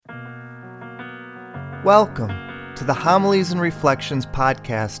Welcome to the Homilies and Reflections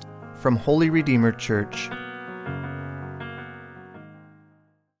podcast from Holy Redeemer Church.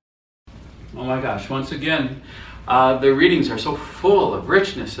 Oh my gosh, once again, the readings are so full of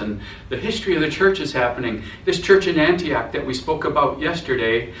richness, and the history of the church is happening. This church in Antioch that we spoke about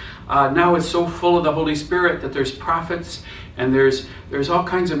yesterday, now it's so full of the Holy Spirit that there's prophets and there's all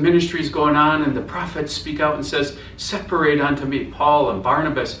kinds of ministries going on, and the prophets speak out and says, "Separate unto me Paul and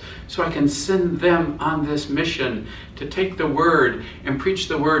Barnabas so I can send them on this mission to take the word and preach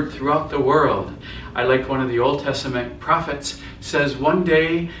the word throughout the world." I like one of the Old Testament prophets says, one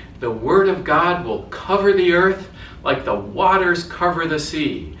day the word of God will cover the earth like the waters cover the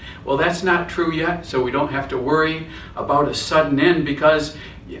sea. Well, that's not true yet, so we don't have to worry about a sudden end, because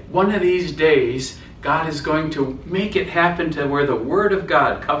one of these days God is going to make it happen to where the word of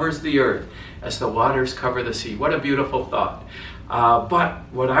God covers the earth as the waters cover the sea. What a beautiful thought. But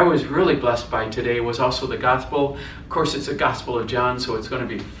what I was really blessed by today was also the gospel. Of course, it's the Gospel of John, so it's going to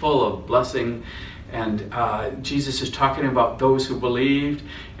be full of blessing. And Jesus is talking about those who believed,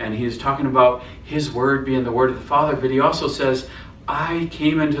 and he's talking about his word being the word of the Father. But he also says, I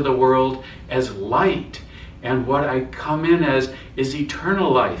came into the world as light, and what I come in as is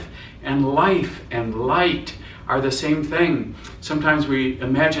eternal life. And life and light are the same thing. Sometimes we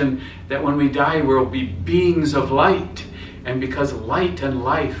imagine that when we die, we'll be beings of light. And because light and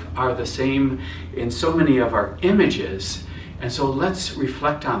life are the same in so many of our images, and so let's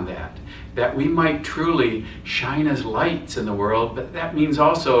reflect on that we might truly shine as lights in the world, but that means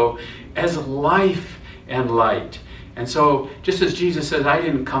also as life and light. And so just as Jesus said, I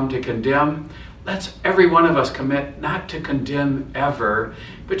didn't come to condemn, let's every one of us commit not to condemn ever,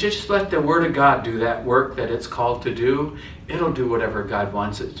 but just let the Word of God do that work that it's called to do. It'll do whatever God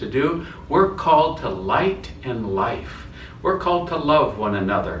wants it to do. We're called to light and life. We're called to love one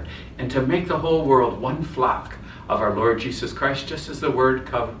another and to make the whole world one flock of our Lord Jesus Christ, just as the Word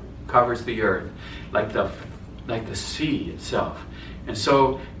covers the earth, like the sea itself. And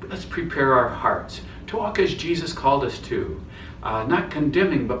so let's prepare our hearts to walk as Jesus called us to, not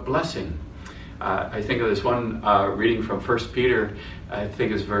condemning but blessing. I think of this one reading from 1 Peter, I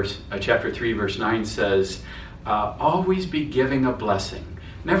think it's chapter 3, verse 9 says, always be giving a blessing.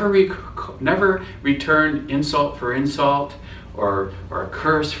 Never return insult for insult or a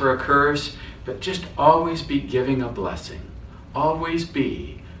curse for a curse, but just always be giving a blessing. Always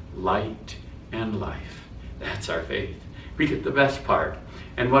be light and life. That's our faith. We get the best part.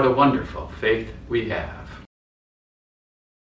 And what a wonderful faith we have.